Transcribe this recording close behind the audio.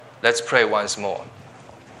Let's pray once more.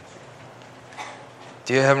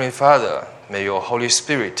 Dear Heavenly Father, may your Holy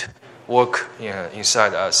Spirit work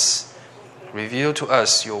inside us. Reveal to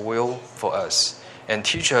us your will for us and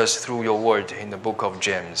teach us through your word in the book of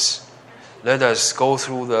James. Let us go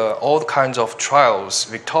through all kinds of trials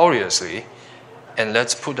victoriously, and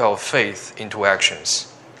let's put our faith into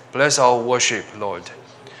actions. Bless our worship, Lord,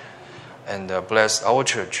 and bless our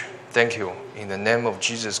church. Thank you. In the name of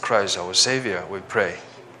Jesus Christ, our Savior, we pray.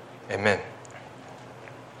 Amen.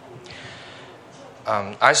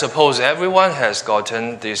 I suppose everyone has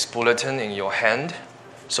gotten this bulletin in your hand.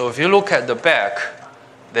 So if you look at the back,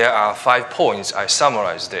 there are 5 points I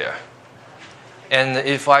summarized there. And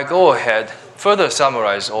if I go ahead, further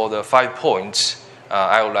summarize all the 5 points,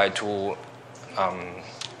 I would like to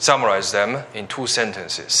summarize them in 2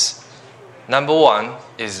 sentences. Number 1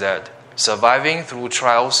 is that surviving through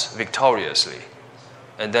trials victoriously.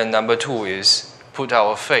 And then number 2 is put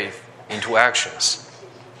our faith into actions.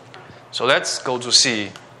 So let's go to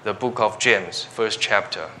see the book of James, first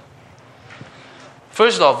chapter.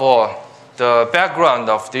 First of all, the background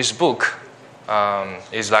of this book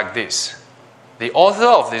is like this. The author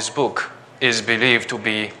of this book is believed to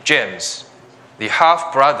be James, the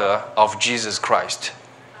half-brother of Jesus Christ.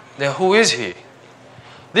 Then who is he?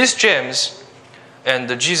 This James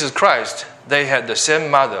and Jesus Christ, they had the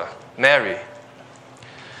same mother, Mary.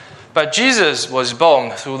 But Jesus was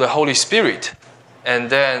born through the Holy Spirit, and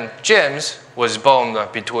then James was born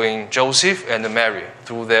between Joseph and Mary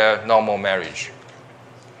through their normal marriage.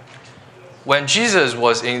 When Jesus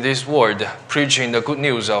was in this world preaching the good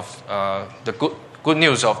news of good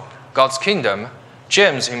news of God's kingdom,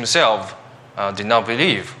 James himself did not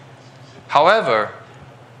believe. However,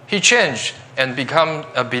 he changed and became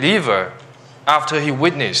a believer after he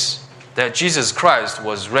witnessed that Jesus Christ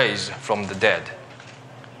was raised from the dead.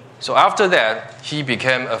 So after that, he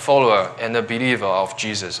became a follower and a believer of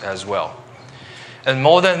Jesus as well. And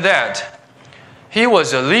more than that, he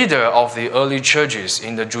was a leader of the early churches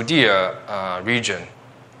in the Judea region,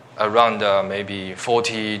 around maybe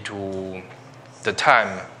 40 to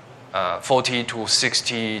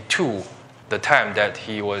 62, the time that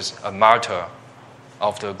he was a martyr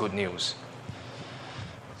of the good news.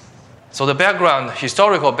 So the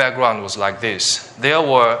historical background was like this. There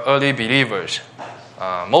were early believers.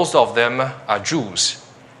 Most of them are Jews.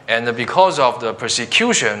 And because of the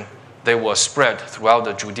persecution, they were spread throughout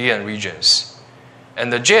the Judean regions.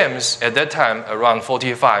 And James, at that time, around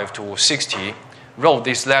 45 to 60, wrote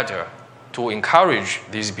this letter to encourage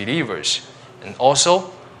these believers and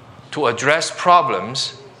also to address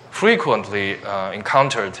problems frequently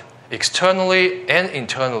encountered externally and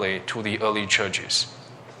internally to the early churches.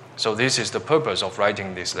 So this is the purpose of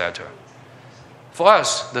writing this letter. For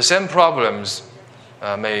us, the same problems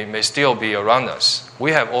may still be around us.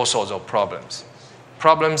 We have all sorts of problems.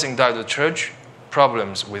 Problems inside the church,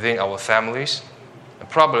 problems within our families,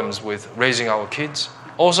 problems with raising our kids,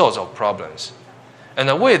 all sorts of problems. And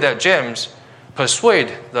the way that James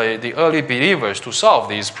persuaded the early believers to solve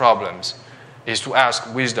these problems is to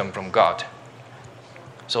ask wisdom from God.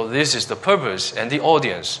 So this is the purpose and the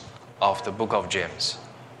audience of the book of James.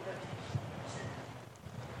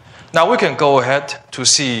 Now we can go ahead to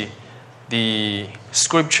see the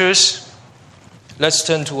scriptures. Let's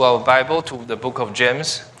turn to our Bible, to the book of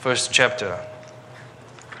James, first chapter.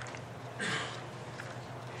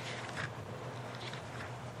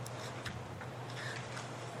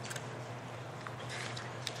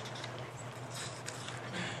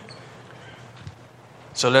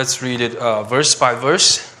 So let's read it verse by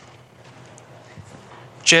verse.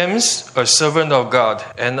 James, a servant of God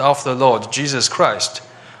and of the Lord Jesus Christ,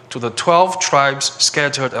 to the 12 tribes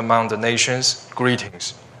scattered among the nations,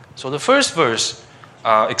 greetings. So the first verse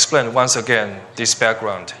explains once again this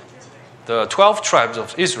background. The 12 tribes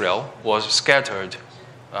of Israel was scattered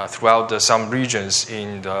throughout some regions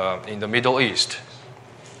in the Middle East.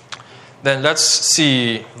 Then let's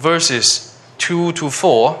see verses 2 to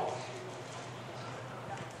 4.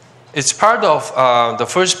 It's part of the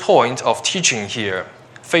first point of teaching here,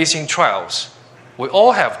 facing trials. We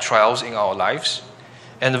all have trials in our lives.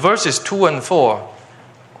 And verses 2 and 4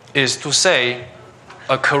 is to say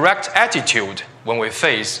a correct attitude when we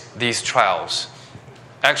face these trials.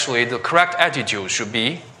 Actually, the correct attitude should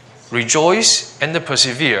be rejoice and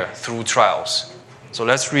persevere through trials. So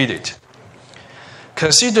let's read it.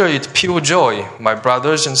 Consider it pure joy, my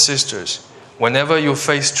brothers and sisters, whenever you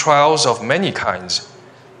face trials of many kinds,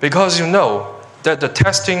 because you know that the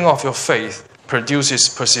testing of your faith produces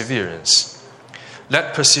perseverance.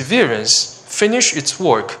 Let perseverance finish its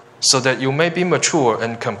work so that you may be mature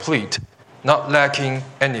and complete, not lacking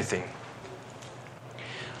anything.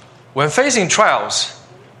 When facing trials,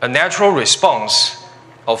 a natural response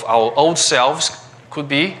of our old selves could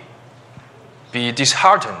be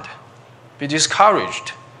disheartened, be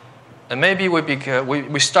discouraged, and maybe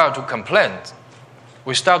we start to complain.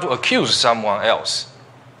 We start to accuse someone else.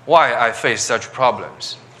 Why I face such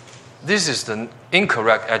problems? This is the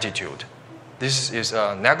incorrect attitude. This is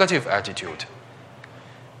a negative attitude.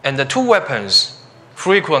 And the two weapons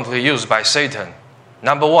frequently used by Satan,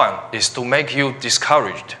 number one is to make you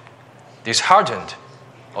discouraged, disheartened,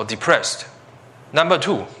 or depressed. Number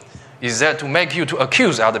two is that to make you to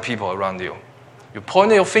accuse other people around you. You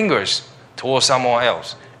point your fingers towards someone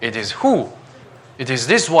else. It is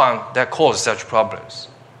this one that caused such problems.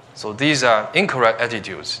 So these are incorrect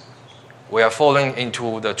attitudes. We are falling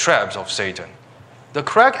into the traps of Satan. The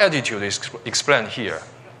correct attitude is explained here.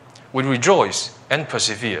 We rejoice and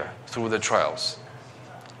persevere through the trials.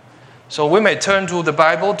 So we may turn to the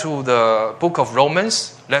Bible, to the book of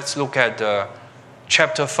Romans. Let's look at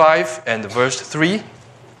chapter 5 and verse 3.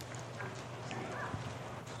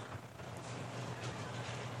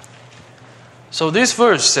 So this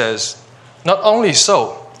verse says, "Not only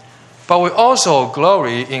so, but we also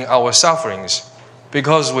glory in our sufferings,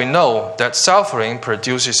 because we know that suffering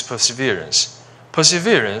produces perseverance.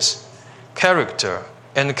 Perseverance, character,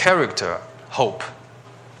 and character, hope."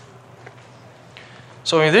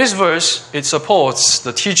 So in this verse, it supports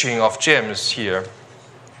the teaching of James here.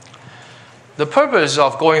 The purpose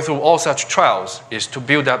of going through all such trials is to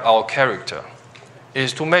build up our character,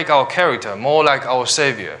 is to make our character more like our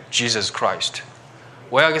Savior, Jesus Christ.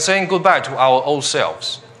 We are saying goodbye to our old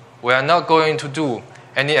selves. We are not going to do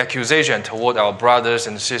any accusation toward our brothers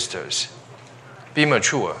and sisters. Be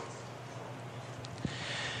mature.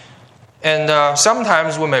 And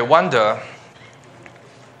sometimes we may wonder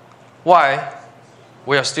why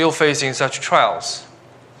we are still facing such trials.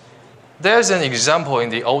 There's an example in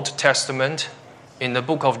the Old Testament in the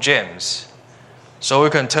book of James. So we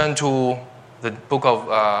can turn to the book of,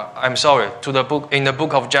 in the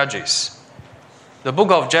book of Judges. The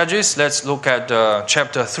book of Judges, let's look at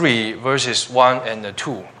chapter 3, verses 1 and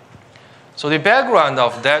 2. So the background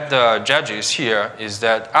of that Judges here is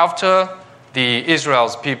that after the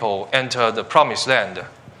Israel's people entered the promised land,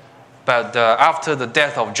 but after the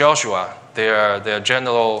death of Joshua, their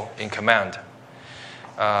general in command,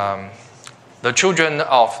 the children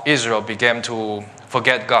of Israel began to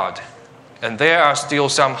forget God. And there are still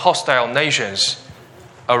some hostile nations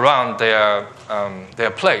around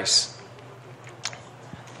their place.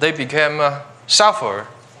 They became suffer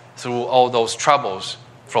through all those troubles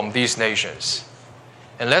from these nations.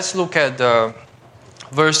 And let's look at the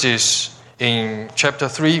verses in chapter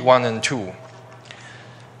 3, 1 and 2.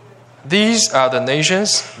 "These are the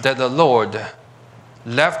nations that the Lord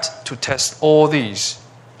left to test all these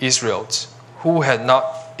Israelites who had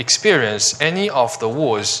not experienced any of the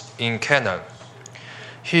wars in Canaan.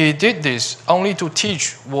 He did this only to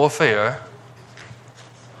teach warfare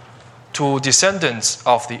to descendants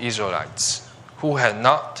of the Israelites who had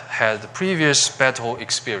not had previous battle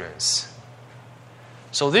experience."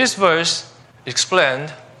 So this verse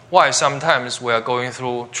explained why sometimes we are going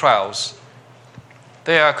through trials.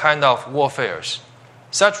 They are kind of warfares.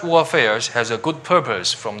 Such warfares has a good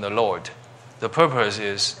purpose from the Lord. The purpose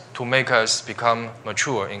is to make us become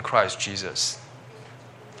mature in Christ Jesus.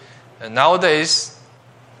 And nowadays,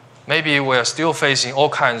 maybe we are still facing all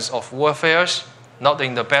kinds of warfares, not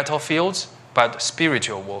in the battlefields, but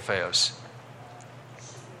spiritual warfares.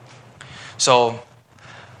 So,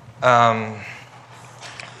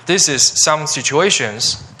 this is some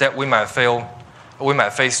situations that we might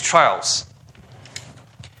face trials.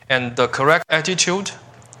 And the correct attitude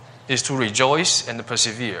is to rejoice and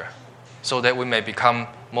persevere, so that we may become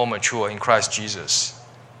more mature in Christ Jesus.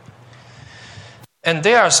 And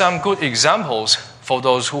there are some good examples for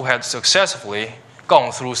those who had successfully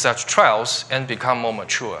gone through such trials and become more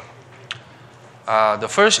mature. The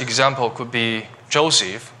first example could be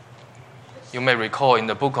Joseph. You may recall in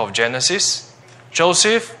the book of Genesis,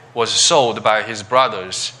 Joseph was sold by his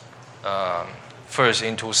brothers first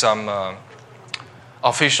into some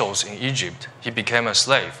officials in Egypt. He became a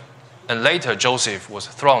slave. And later Joseph was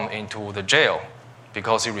thrown into the jail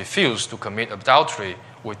because he refused to commit adultery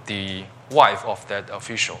with the wife of that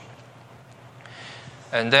official.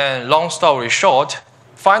 And then, long story short,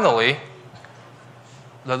 finally,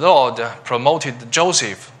 the Lord promoted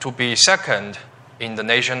Joseph to be second in the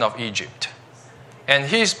nation of Egypt. And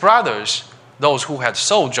his brothers, those who had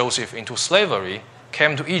sold Joseph into slavery,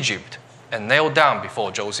 came to Egypt and knelt down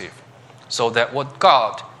before Joseph, so that what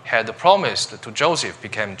God had promised to Joseph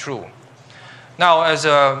became true. Now, as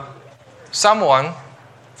someone,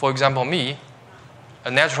 for example me,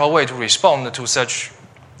 a natural way to respond to such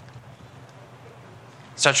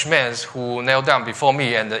men who kneel down before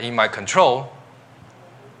me and in my control,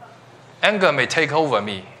 anger may take over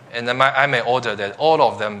me, and I may order that all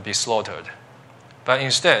of them be slaughtered. But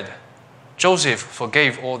instead, Joseph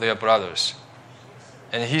forgave all their brothers.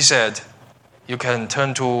 And he said, you can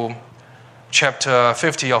turn to chapter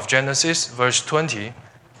 50 of Genesis, verse 20.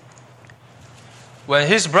 When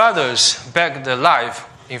his brothers begged their life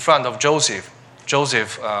in front of Joseph,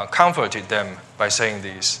 Joseph comforted them by saying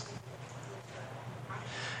this: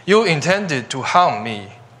 you intended to harm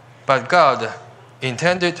me, but God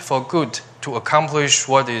intended for good to accomplish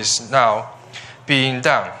what is now being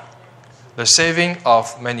done, the saving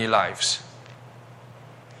of many lives.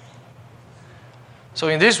 So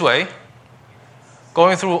in this way,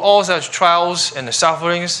 going through all such trials and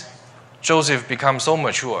sufferings, Joseph becomes so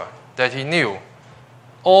mature that he knew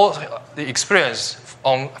all the experience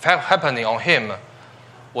happening on him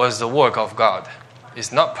was the work of God.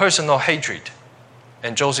 It's not personal hatred.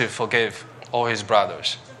 And Joseph forgave all his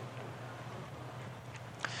brothers.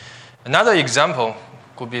 Another example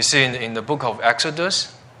could be seen in the book of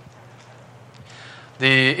Exodus.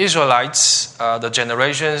 The Israelites, the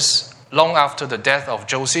generations long after the death of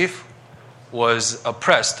Joseph, was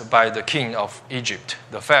oppressed by the king of Egypt,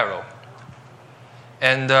 the Pharaoh.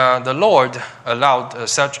 And the Lord allowed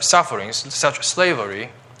such sufferings, such slavery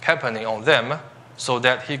happening on them so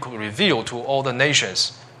that he could reveal to all the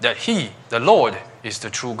nations that he, the Lord, is the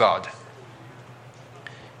true God.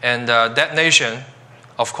 And that nation,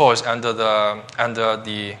 of course, under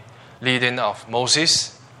the leading of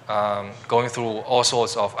Moses, going through all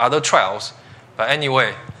sorts of other trials. But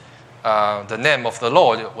anyway, the name of the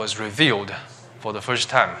Lord was revealed for the first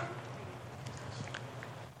time.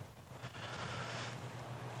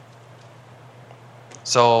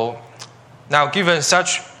 So now, given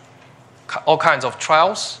such all kinds of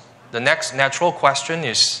trials, the next natural question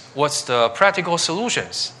is, what's the practical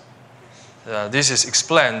solutions? This is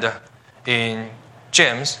explained in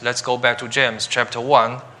James. Let's go back to James chapter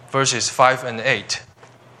 1, verses 5 and 8.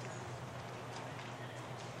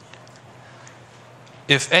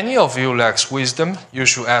 If any of you lacks wisdom, you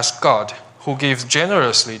should ask God, who gives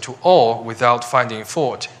generously to all without finding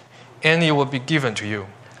fault, and it will be given to you.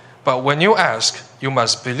 But when you ask, you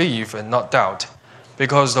must believe and not doubt,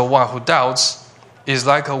 because the one who doubts is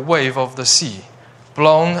like a wave of the sea,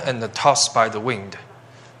 blown and tossed by the wind.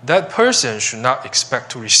 That person should not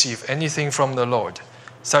expect to receive anything from the Lord.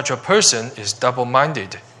 Such a person is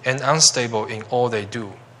double-minded and unstable in all they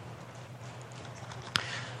do.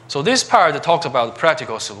 So this part talks about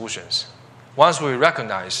practical solutions. Once we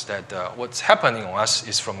recognize that what's happening on us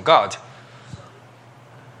is from God,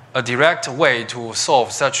 a direct way to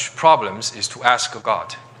solve such problems is to ask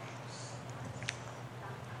God.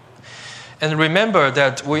 And remember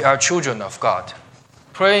that we are children of God.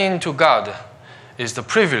 Praying to God is the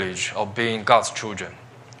privilege of being God's children.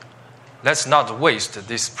 Let's not waste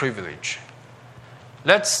this privilege.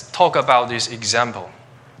 Let's talk about this example.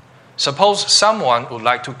 Suppose someone would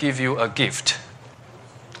like to give you a gift.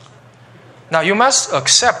 Now you must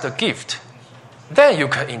accept the gift. Then you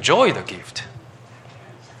can enjoy the gift.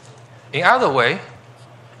 In other way,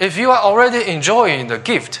 if you are already enjoying the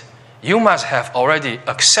gift, you must have already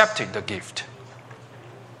accepted the gift.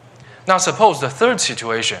 Now suppose the third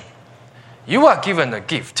situation. You are given a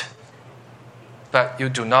gift, but you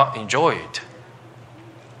do not enjoy it.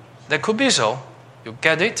 That could be so. You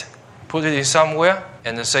get it, put it in somewhere,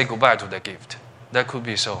 and then say goodbye to the gift. That could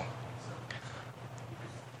be so.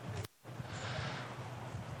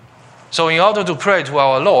 So in order to pray to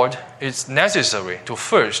our Lord, it's necessary to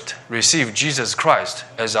first receive Jesus Christ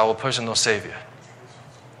as our personal Savior.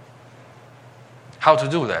 How to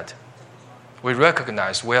do that? We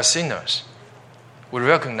recognize we are sinners. We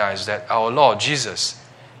recognize that our Lord Jesus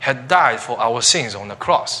had died for our sins on the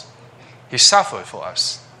cross. He suffered for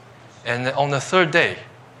us. And on the third day,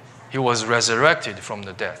 he was resurrected from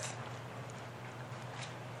the death.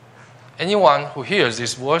 Anyone who hears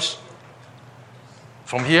these words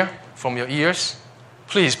from here, from your ears,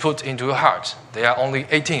 please put into your heart. They are only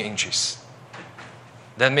 18 inches.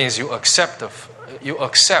 That means you accept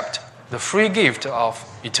the free gift of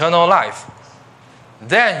eternal life.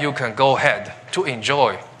 Then you can go ahead to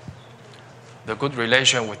enjoy the good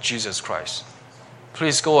relation with Jesus Christ.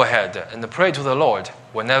 Please go ahead and pray to the Lord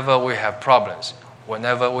whenever we have problems,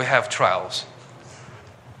 whenever we have trials.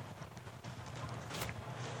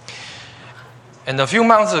 And a few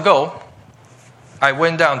months ago, I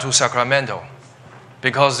went down to Sacramento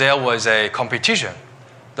because there was a competition.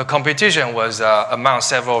 The competition was among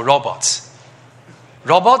several robots.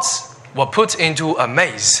 Robots were put into a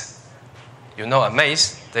maze. You know, a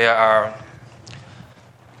maze, there are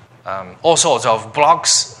all sorts of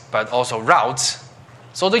blocks, but also routes.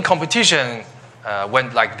 So the competition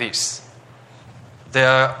went like this.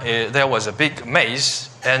 There was a big maze,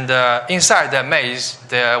 and inside that maze,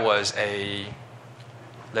 there was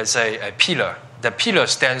let's say, a pillar. The pillar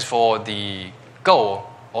stands for the goal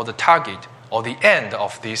or the target or the end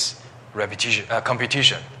of this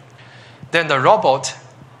competition. Then the robot,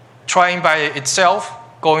 trying by itself,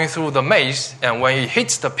 going through the maze, and when it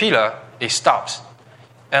hits the pillar, it stops.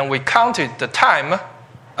 And we counted the time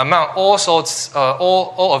among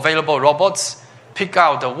all available robots, pick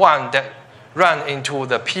out the one that ran into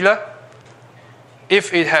the pillar.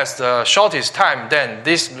 If it has the shortest time, then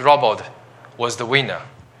this robot was the winner.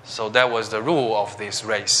 So that was the rule of this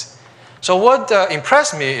race. So what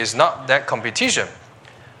impressed me is not that competition,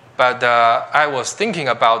 but I was thinking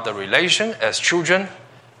about the relation as children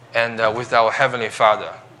and with our Heavenly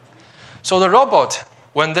Father. So the robot,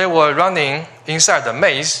 when they were running inside the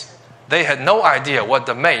maze, they had no idea what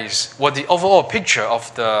the overall picture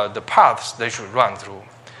of the paths they should run through.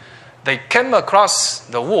 They came across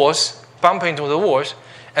the walls, bump into the walls,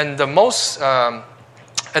 and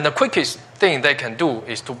the quickest thing they can do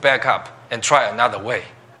is to back up and try another way.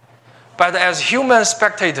 But as human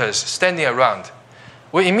spectators standing around,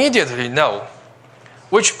 we immediately know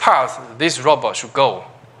which path this robot should go.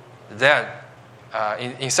 Then,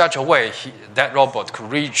 in such a way, that robot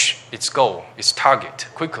could reach its goal, its target,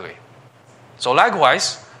 quickly. So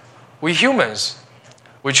likewise, we humans,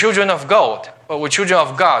 we children of God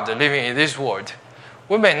living in this world,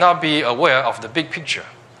 we may not be aware of the big picture.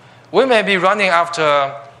 We may be running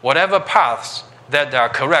after whatever paths that are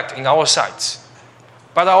correct in our sights.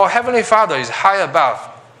 But our Heavenly Father is high above.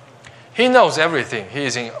 He knows everything. He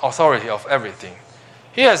is in authority of everything.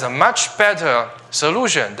 He has a much better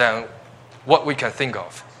solution than what we can think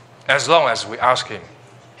of, as long as we ask Him.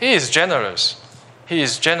 He is generous. He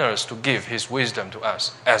is generous to give His wisdom to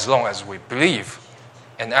us, as long as we believe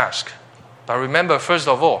and ask. But remember, first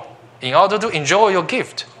of all, in order to enjoy your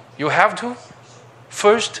gift, you have to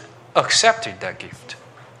first accept that gift.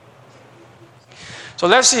 So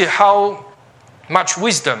let's see how much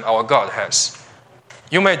wisdom our God has.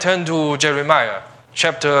 You may turn to Jeremiah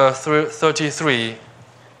chapter 33,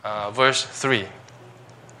 verse 3.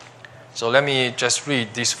 So let me just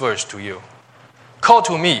read this verse to you. Call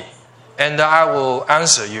to me, and I will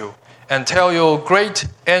answer you, and tell you great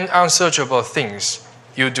and unsearchable things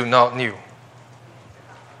you do not know.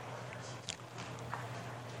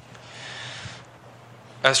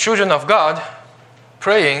 As children of God,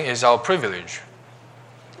 praying is our privilege.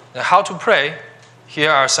 And how to pray?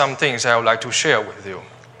 Here are some things I would like to share with you.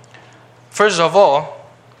 First of all,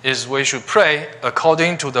 is we should pray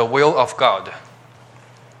according to the will of God.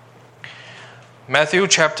 Matthew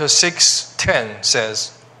chapter 6:10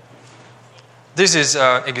 says, this is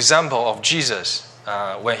an example of Jesus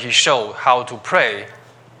when He showed how to pray.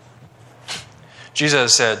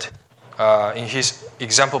 Jesus said in His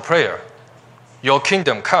example prayer, your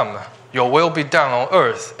kingdom come, your will be done on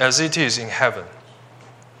earth as it is in heaven.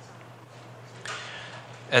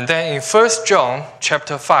 And then in 1 John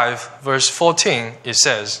chapter 5, verse 14, it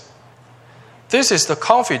says, this is the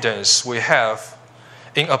confidence we have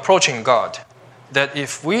in approaching God, that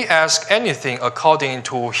if we ask anything according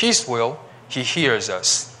to His will, He hears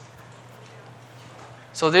us.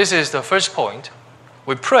 So this is the first point.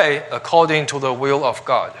 We pray according to the will of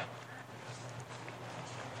God.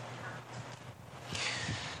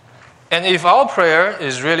 And if our prayer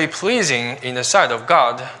is really pleasing in the sight of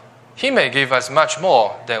God, He may give us much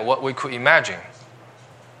more than what we could imagine.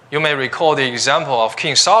 You may recall the example of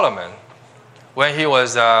King Solomon. When he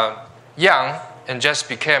was young and just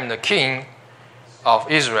became the king of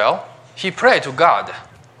Israel, he prayed to God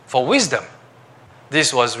for wisdom.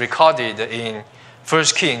 This was recorded in 1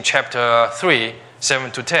 Kings chapter 3,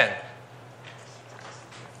 7 to 10.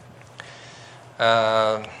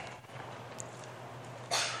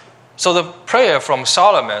 So the prayer from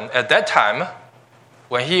Solomon at that time,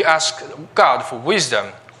 when he asked God for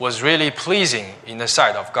wisdom, was really pleasing in the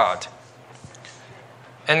sight of God.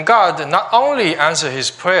 And God not only answered his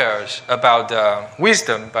prayers about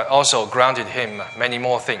wisdom, but also granted him many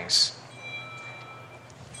more things.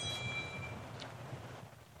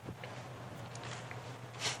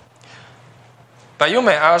 But you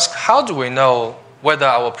may ask, how do we know whether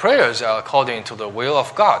our prayers are according to the will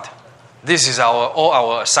of God? This is all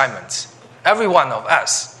our assignments. Every one of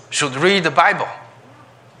us should read the Bible,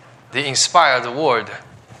 the inspired word,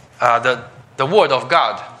 the word of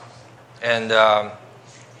God. And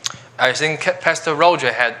I think Pastor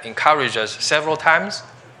Roger had encouraged us several times,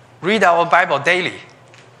 read our Bible daily.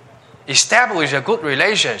 establish a good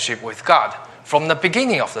relationship with God from the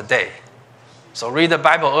beginning of the day. So read the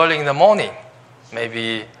Bible early in the morning.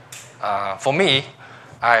 Maybe for me,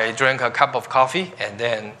 I drink a cup of coffee and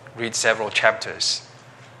then read several chapters.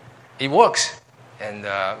 It works and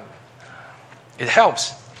it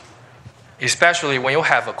helps, especially when you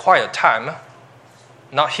have a quiet time,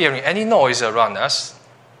 not hearing any noise around us.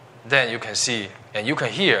 Then you can see and you can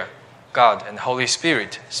hear God and Holy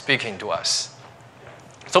Spirit speaking to us.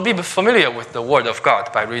 So be familiar with the Word of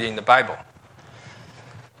God by reading the Bible.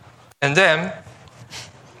 And then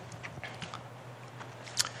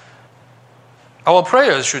our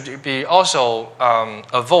prayers should be also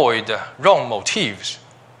avoid wrong motives.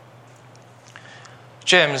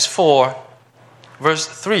 James 4, verse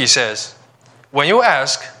 3 says, "When you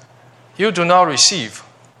ask, you do not receive,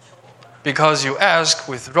 because you ask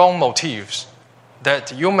with wrong motives,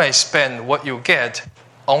 that you may spend what you get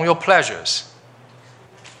on your pleasures."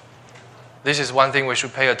 This is one thing we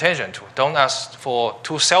should pay attention to. Don't ask for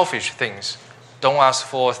too selfish things. Don't ask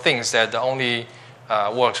for things that only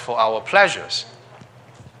works for our pleasures.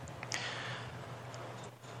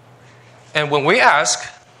 And when we ask,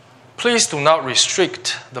 please do not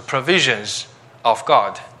restrict the provisions of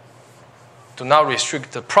God. Do not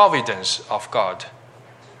restrict the providence of God.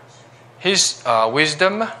 His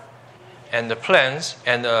wisdom and the plans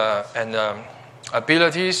and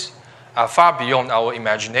abilities are far beyond our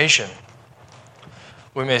imagination.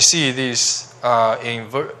 We may see this in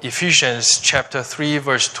Ephesians chapter 3,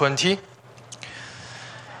 verse 20.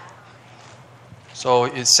 So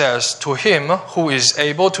it says, "To him who is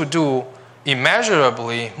able to do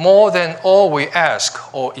immeasurably more than all we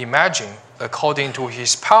ask or imagine, according to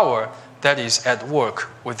his power that is at work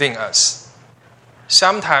within us."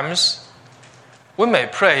 Sometimes we may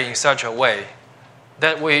pray in such a way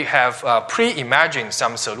that we have pre-imagined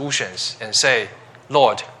some solutions and say,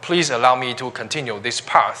 "Lord, please allow me to continue this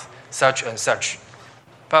path, such and such."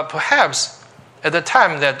 But perhaps at the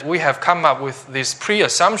time that we have come up with this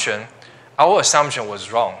pre-assumption, our assumption was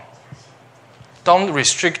wrong. Don't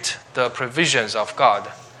restrict the provisions of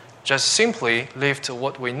God. Just simply lift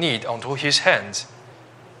what we need onto His hands.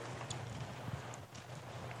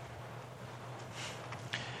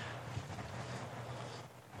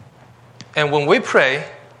 And when we pray,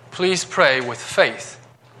 please pray with faith.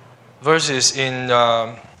 Verses in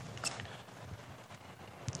the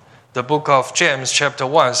book of James chapter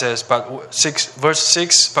 1 says, verse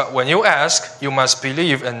 6, "But when you ask, you must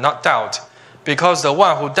believe and not doubt, because the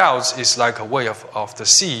one who doubts is like a wave of the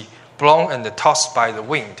sea, blown and tossed by the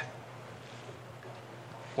wind."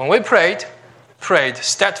 When we prayed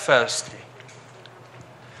steadfastly.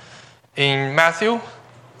 In Matthew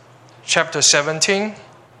chapter 17,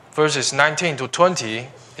 verses 19 to 20,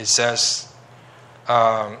 it says,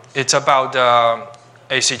 it's about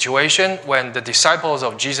a situation when the disciples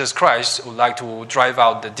of Jesus Christ would like to drive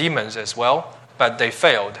out the demons as well, but they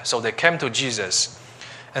failed. So they came to Jesus.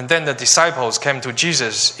 And then the disciples came to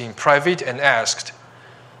Jesus in private and asked,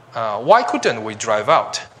 "Why couldn't we drive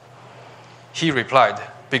out?" He replied,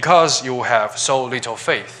 "Because you have so little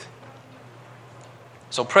faith."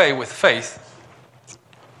 So pray with faith.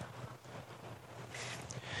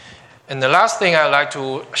 And the last thing I'd like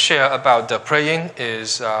to share about the praying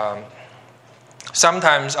is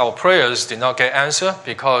sometimes our prayers did not get answered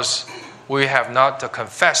because we have not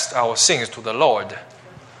confessed our sins to the Lord.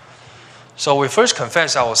 So we first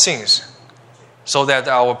confess our sins so that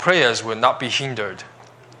our prayers will not be hindered.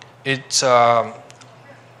 It's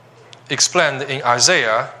explained in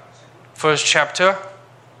Isaiah, first chapter,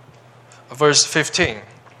 verse 15.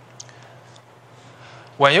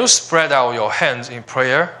 "When you spread out your hands in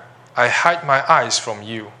prayer, I hide my eyes from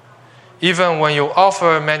you. Even when you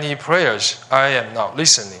offer many prayers, I am not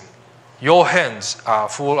listening. Your hands are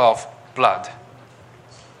full of blood."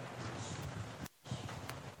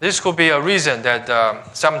 This could be a reason that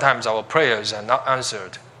sometimes our prayers are not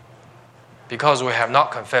answered because we have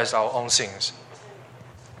not confessed our own sins.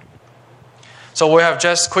 So we have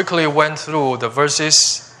just quickly went through the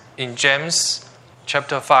verses in James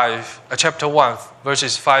chapter 1,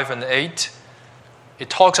 verses 5 and 8. It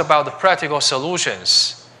talks about the practical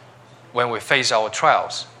solutions when we face our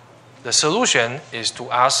trials. The solution is to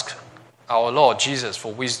ask our Lord Jesus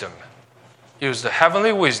for wisdom. Use the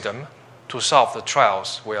heavenly wisdom to solve the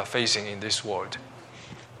trials we are facing in this world.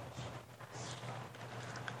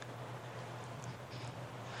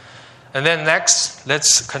 And then next,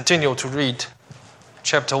 let's continue to read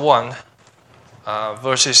chapter 1,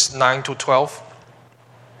 verses 9 to 12.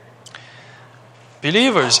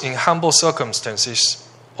 "Believers in humble circumstances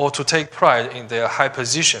ought to take pride in their high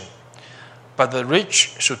position, but the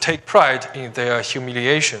rich should take pride in their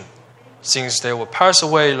humiliation, since they will pass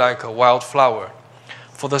away like a wild flower.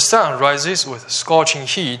 For the sun rises with scorching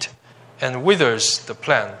heat and withers the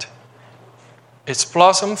plant. Its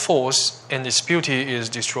blossom falls and its beauty is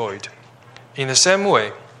destroyed. In the same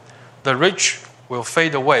way, the rich will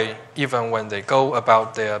fade away even when they go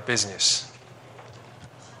about their business.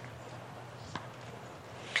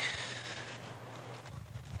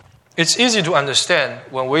 It's easy to understand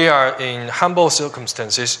when we are in humble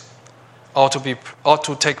circumstances or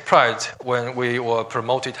to take pride when we were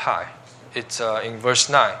promoted high. It's in verse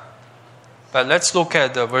 9. But let's look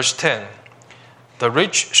at verse 10. The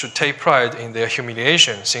rich should take pride in their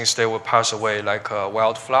humiliation, since they will pass away like a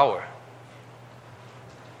wild flower.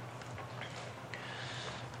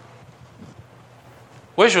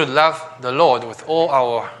 We should love the Lord with all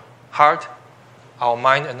our heart, our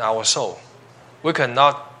mind, and our soul. We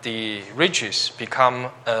cannot the riches become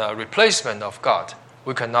a replacement of God.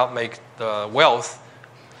 We cannot make the wealth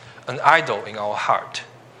an idol in our heart.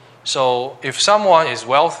 So if someone is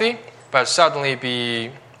wealthy but suddenly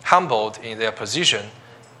be humbled in their position,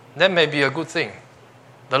 that may be a good thing.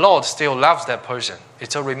 The Lord still loves that person.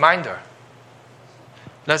 It's a reminder.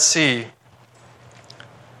 Let's see.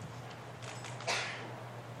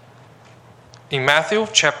 In Matthew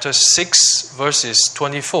chapter 6, verses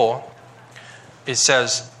 24, it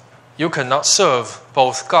says, "You cannot serve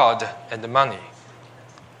both God and the money."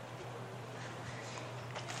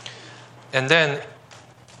 And then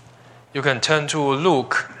you can turn to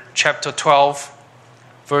Luke chapter 12,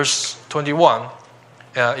 verse 21.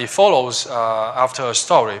 It follows after a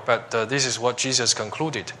story, but this is what Jesus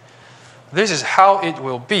concluded. "This is how it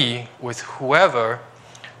will be with whoever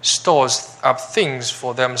stores up things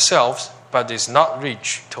for themselves, but is not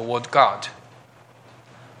rich toward God."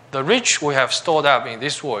 The rich we have stored up in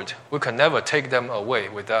this world, we can never take them away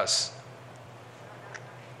with us.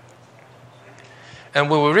 And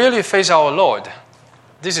when we really face our Lord,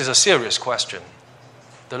 this is a serious question.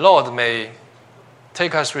 The Lord may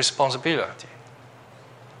take us responsibility.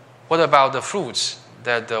 What about the fruits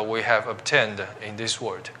that we have obtained in this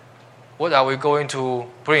world? What are we going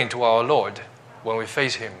to bring to our Lord when we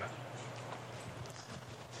face Him?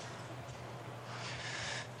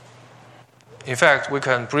 In fact, we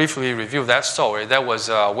can briefly review that story. There was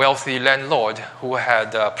a wealthy landlord who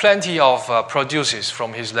had plenty of produces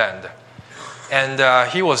from his land.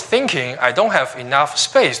 And he was thinking, I don't have enough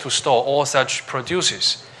space to store all such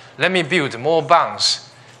produces. Let me build more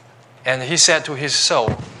barns. And he said to his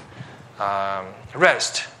soul,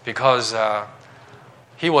 rest, because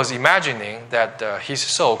he was imagining that his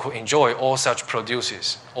soul could enjoy all such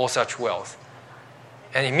produces, all such wealth.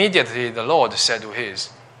 And immediately the Lord said to his,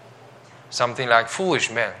 something like, "Foolish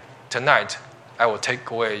man, tonight I will take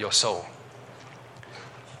away your soul."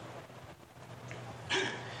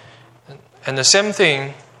 And the same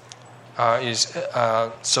thing is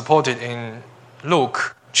supported in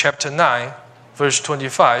Luke chapter 9, verse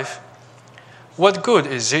 25. "What good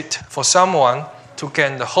is it for someone to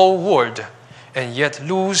gain the whole world and yet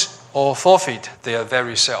lose or forfeit their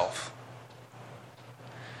very self?"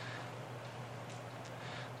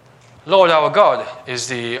 Lord our God is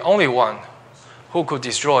the only one who could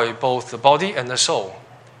destroy both the body and the soul.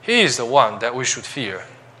 He is the one that we should fear.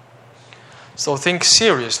 So think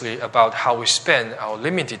seriously about how we spend our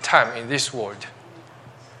limited time in this world.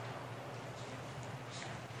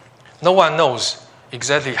 No one knows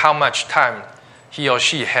exactly how much time he or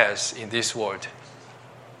she has in this world.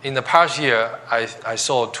 In the past year, I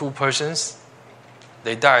saw two persons.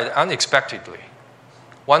 They died unexpectedly.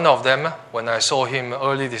 One of them, when I saw him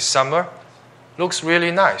early this summer, looks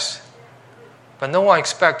really nice. But no one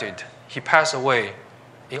expected he passed away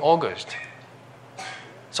in August.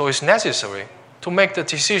 So it's necessary to make the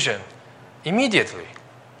decision immediately.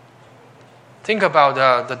 Think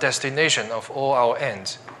about the destination of all our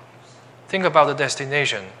ends. Think about the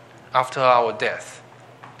destination after our death.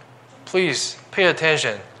 Please pay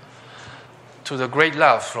attention to the great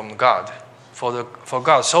love from God. For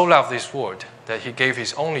God so loved this world that He gave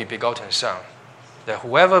His only begotten Son, that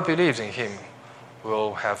whoever believes in Him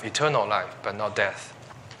will have eternal life, but not death.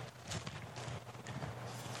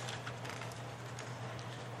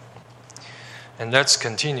 And let's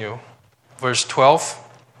continue. Verse 12.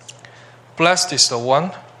 "Blessed is the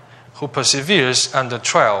one who perseveres under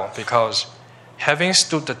trial, because having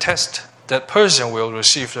stood the test, that person will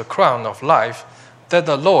receive the crown of life that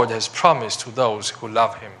the Lord has promised to those who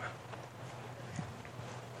love Him."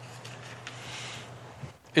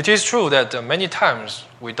 It is true that many times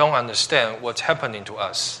we don't understand what's happening to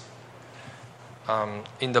us.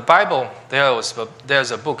 In the Bible,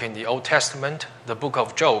 there's a book in the Old Testament, the book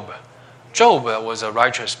of Job. Job was a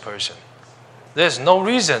righteous person. There's no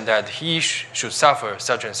reason that he should suffer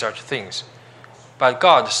such and such things. But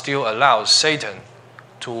God still allows Satan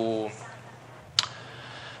to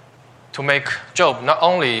make Job not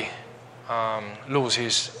only lose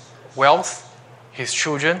his wealth, his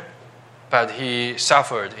children, but he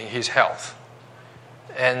suffered in his health.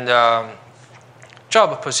 And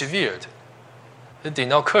Job persevered. He did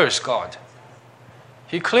not curse God.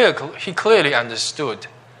 He clearly understood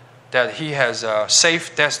that he has a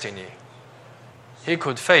safe destiny. He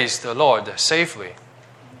could face the Lord safely.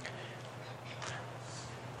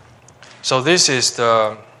 So this is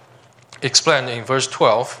explained in verse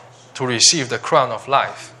 12, to receive the crown of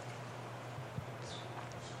life.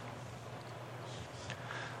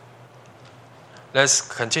 Let's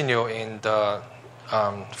continue in the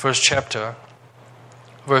first chapter,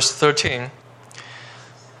 verse 13.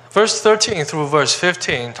 Verse 13 through verse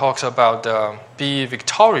 15 talks about be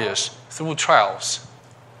victorious through trials.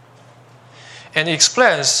 And it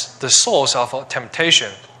explains the source of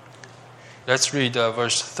temptation. Let's read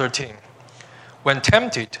verse 13. When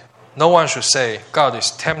tempted, no one should say, God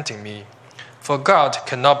is tempting me. For God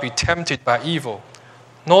cannot be tempted by evil,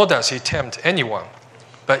 nor does he tempt anyone.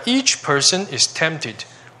 But each person is tempted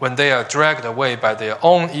when they are dragged away by their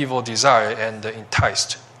own evil desire and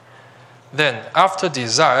enticed. Then, after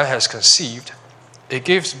desire has conceived, it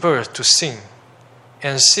gives birth to sin.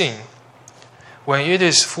 And sin, when it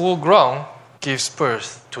is full grown, gives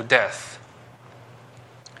birth to death.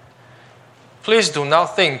 Please do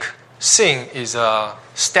not think sin is a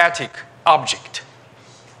static object.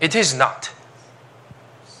 It is not.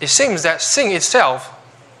 It seems that sin itself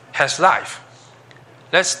has life.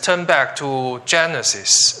 Let's turn back to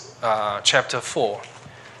Genesis chapter 4.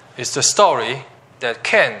 It's the story that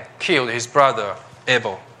Cain killed his brother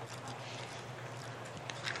Abel.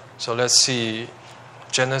 So let's see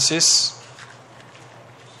Genesis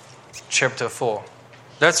chapter 4.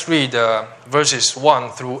 Let's read verses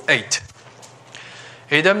 1 through 8.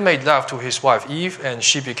 Adam made love to his wife Eve, and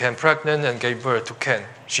she became pregnant and gave birth to Cain.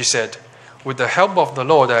 She said, with the help of the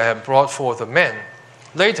Lord I have brought forth a man.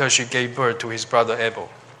 Later she gave birth to his brother Abel.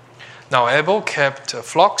 Now Abel kept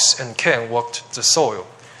flocks, and Cain worked the soil.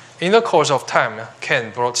 In the course of time,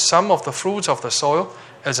 Cain brought some of the fruits of the soil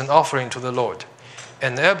as an offering to the Lord.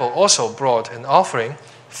 And Abel also brought an offering,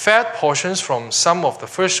 fat portions from some of the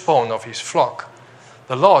firstborn of his flock.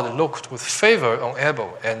 The Lord looked with favor on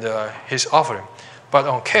Abel and his offering, but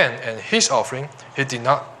on Cain and his offering he did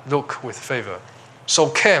not look with favor. So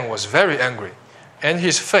Cain was very angry, and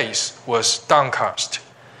his face was downcast.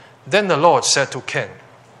 Then the Lord said to Cain,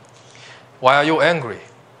 why are you angry?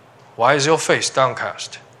 Why is your face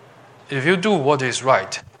downcast? If you do what is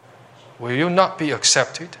right, will you not be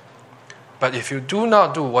accepted? But if you do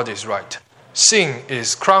not do what is right, sin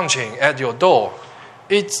is crouching at your door.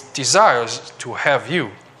 It desires to have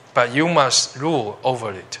you, but you must rule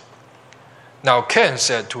over it. Now Cain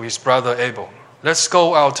said to his brother Abel, let's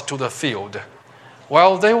go out to the field.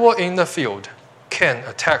 While they were in the field, Cain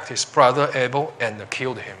attacked his brother Abel and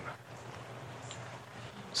killed him.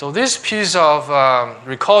 So this piece of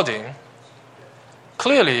recording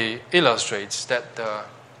clearly illustrates that the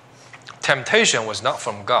temptation was not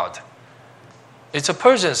from God. It's a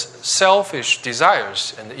person's selfish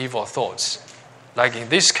desires and evil thoughts. Like in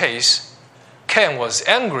this case, Cain was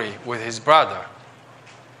angry with his brother.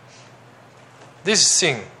 This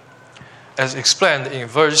sin, as explained in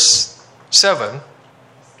verse 7,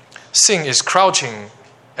 sin is crouching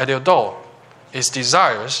at your door. It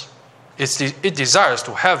desires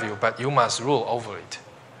to have you, but you must rule over it.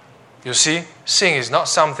 You see, sin is not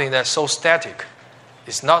something that's so static.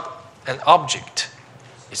 It's not an object.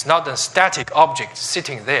 It's not a static object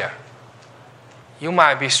sitting there. You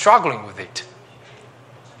might be struggling with it.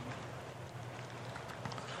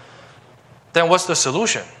 Then what's the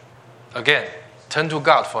solution? Again, turn to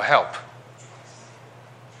God for help.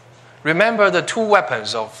 Remember the two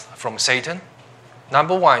weapons from Satan.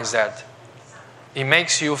 Number one is that it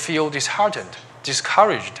makes you feel disheartened,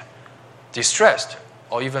 discouraged, distressed,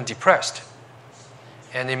 or even depressed.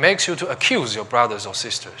 And it makes you to accuse your brothers or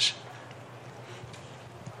sisters.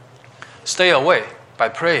 Stay away by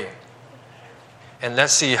praying. And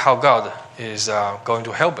let's see how God is going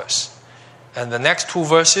to help us. And the next two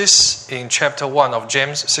verses in chapter 1 of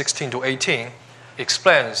James 16 to 18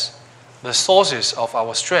 explains the sources of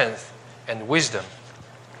our strength and wisdom.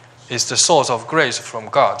 It's the source of grace from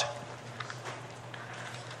God.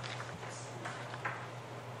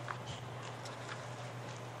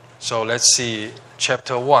 So let's see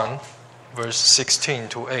chapter 1, verse 16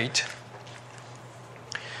 to 8.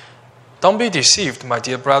 Don't be deceived, my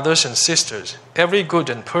dear brothers and sisters. Every good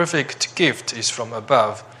and perfect gift is from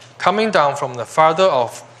above, coming down from the Father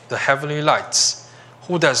of the heavenly lights,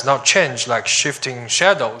 who does not change like shifting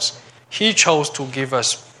shadows. He chose to give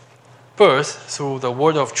us birth through the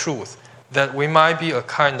word of truth, that we might be a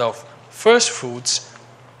kind of first fruits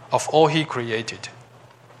of all He created.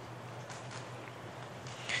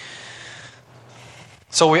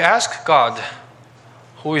 So we ask God,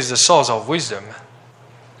 who is the source of wisdom,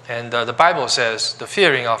 and the Bible says the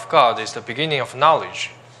fearing of God is the beginning of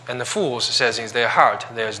knowledge, and the fools says in their heart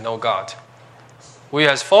there is no God. We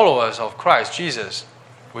as followers of Christ Jesus,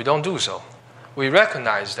 we don't do so. We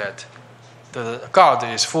recognize that the God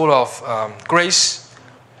is full of grace,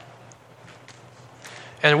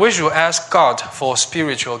 and we should ask God for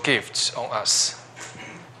spiritual gifts on us.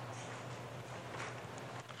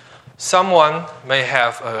 Someone may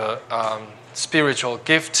have a spiritual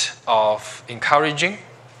gift of encouraging.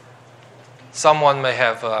 Someone may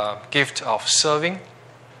have a gift of serving.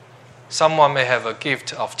 Someone may have a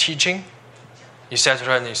gift of teaching,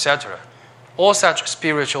 etc., and etc. All such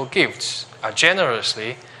spiritual gifts are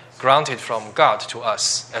generously granted from God to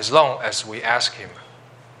us as long as we ask Him.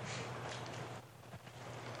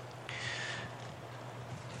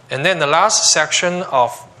 And then the last section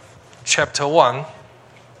of chapter 1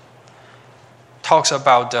 talks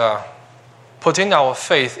about putting our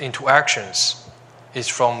faith into actions. It's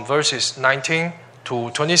from verses 19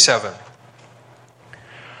 to 27.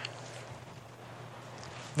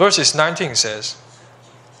 Verses 19 says,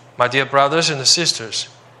 "My dear brothers and sisters,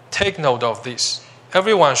 take note of this.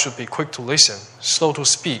 Everyone should be quick to listen, slow to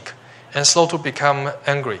speak, and slow to become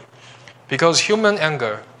angry, because human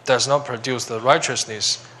anger does not produce the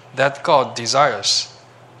righteousness that God desires.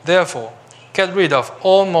 Therefore, get rid of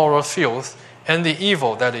all moral filth and the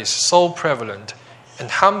evil that is so prevalent, and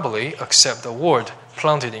humbly accept the word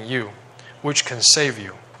planted in you, which can save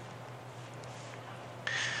you."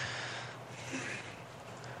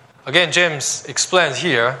 Again, James explains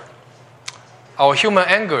here, our human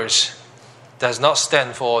angers does not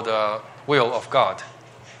stand for the will of God.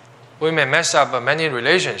 We may mess up many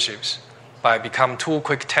relationships by becoming too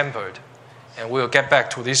quick-tempered, and we'll get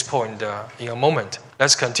back to this point in a moment.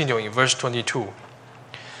 Let's continue in verse 22.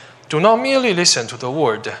 "Do not merely listen to the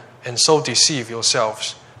word and so deceive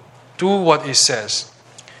yourselves. Do what it says.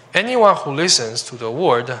 Anyone who listens to the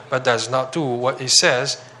word but does not do what it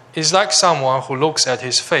says is like someone who looks at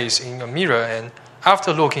his face in a mirror and,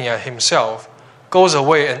 after looking at himself, goes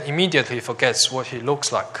away and immediately forgets what he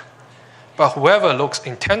looks like. But whoever looks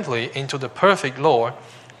intently into the perfect law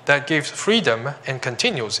that gives freedom and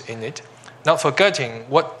continues in it, not forgetting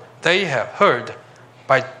what they have heard,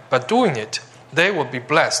 but doing it, they will be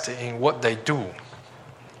blessed in what they do."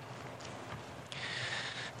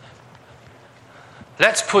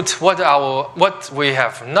 Let's put what we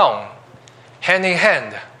have known hand in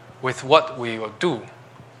hand with what we will do.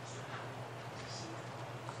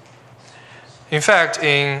 In fact,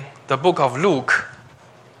 in the book of Luke,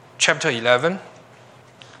 chapter 11,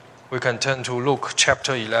 we can turn to Luke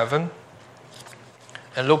chapter 11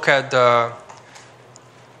 and look at the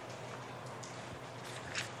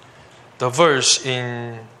verse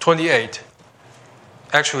in 28.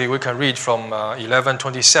 Actually, we can read from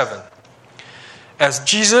 11:27. "As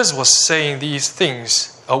Jesus was saying these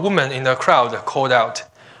things, a woman in the crowd called out,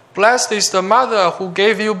 'Blessed is the mother who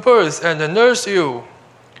gave you birth and nursed you.'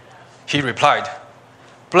 He replied,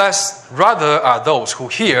 'Blessed rather are those who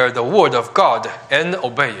hear the word of God and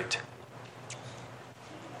obey it.'"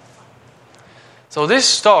 So this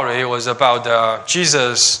story was about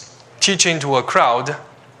Jesus teaching to a crowd.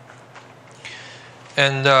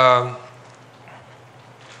 And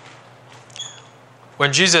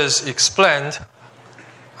when Jesus explained,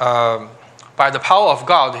 by the power of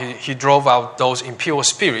God, he drove out those impure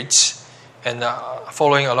spirits, and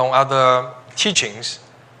following along other teachings,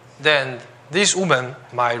 then this woman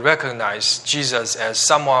might recognize Jesus as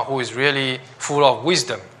someone who is really full of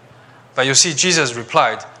wisdom. But you see, Jesus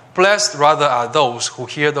replied, "Blessed rather are those who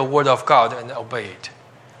hear the word of God and obey it."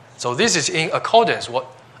 So this is in accordance with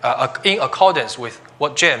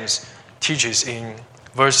what James teaches in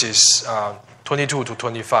verses 22 to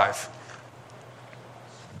 25.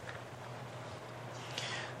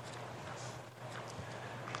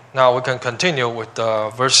 Now we can continue with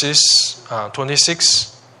verses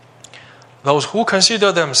 26. "Those who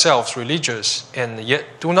consider themselves religious and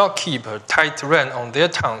yet do not keep a tight rein on their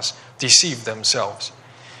tongues deceive themselves,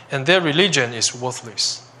 and their religion is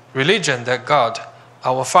worthless. Religion that God,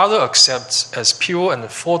 our Father, accepts as pure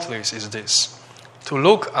and faultless is this: to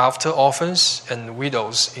look after orphans and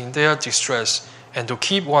widows in their distress, and to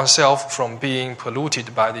keep oneself from being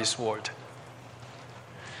polluted by this world."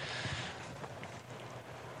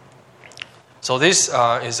 So this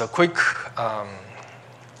is a quick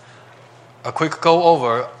go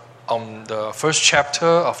over on the first chapter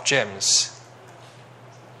of James.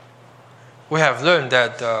 We have learned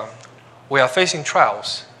that we are facing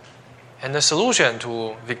trials, and the solution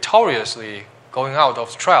to victoriously going out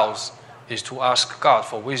of trials is to ask God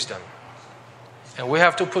for wisdom. And we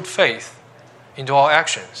have to put faith into our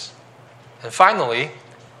actions. And finally,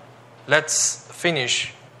 let's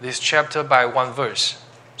finish this chapter by one verse.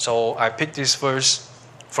 So I picked this verse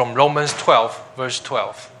from Romans 12, verse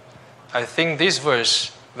 12. I think this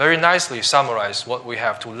verse very nicely summarizes what we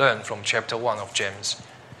have to learn from chapter 1 of James.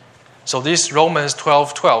 So this Romans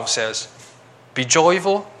 12:12 says, "Be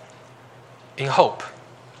joyful in hope,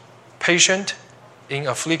 patient in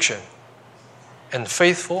affliction, and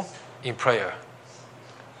faithful in prayer."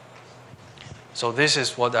 So this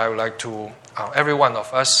is what I would like to every one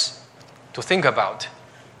of us to think about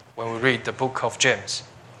when we read the book of James.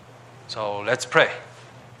 So let's pray.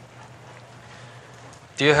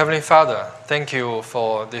 Dear Heavenly Father, thank you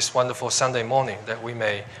for this wonderful Sunday morning that we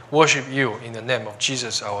may worship you in the name of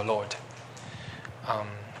Jesus our Lord.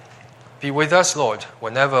 Be with us, Lord,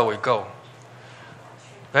 whenever we go.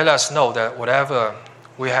 Let us know that whatever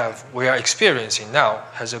we are experiencing now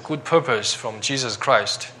has a good purpose from Jesus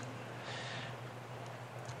Christ.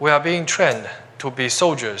 We are being trained to be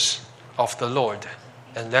soldiers of the Lord,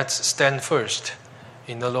 and let's stand first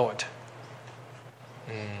in the Lord.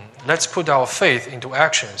 Let's put our faith into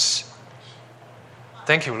actions.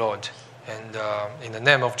 Thank you, Lord. And in the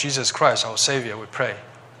name of Jesus Christ, our Savior, we pray.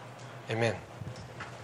 Amen.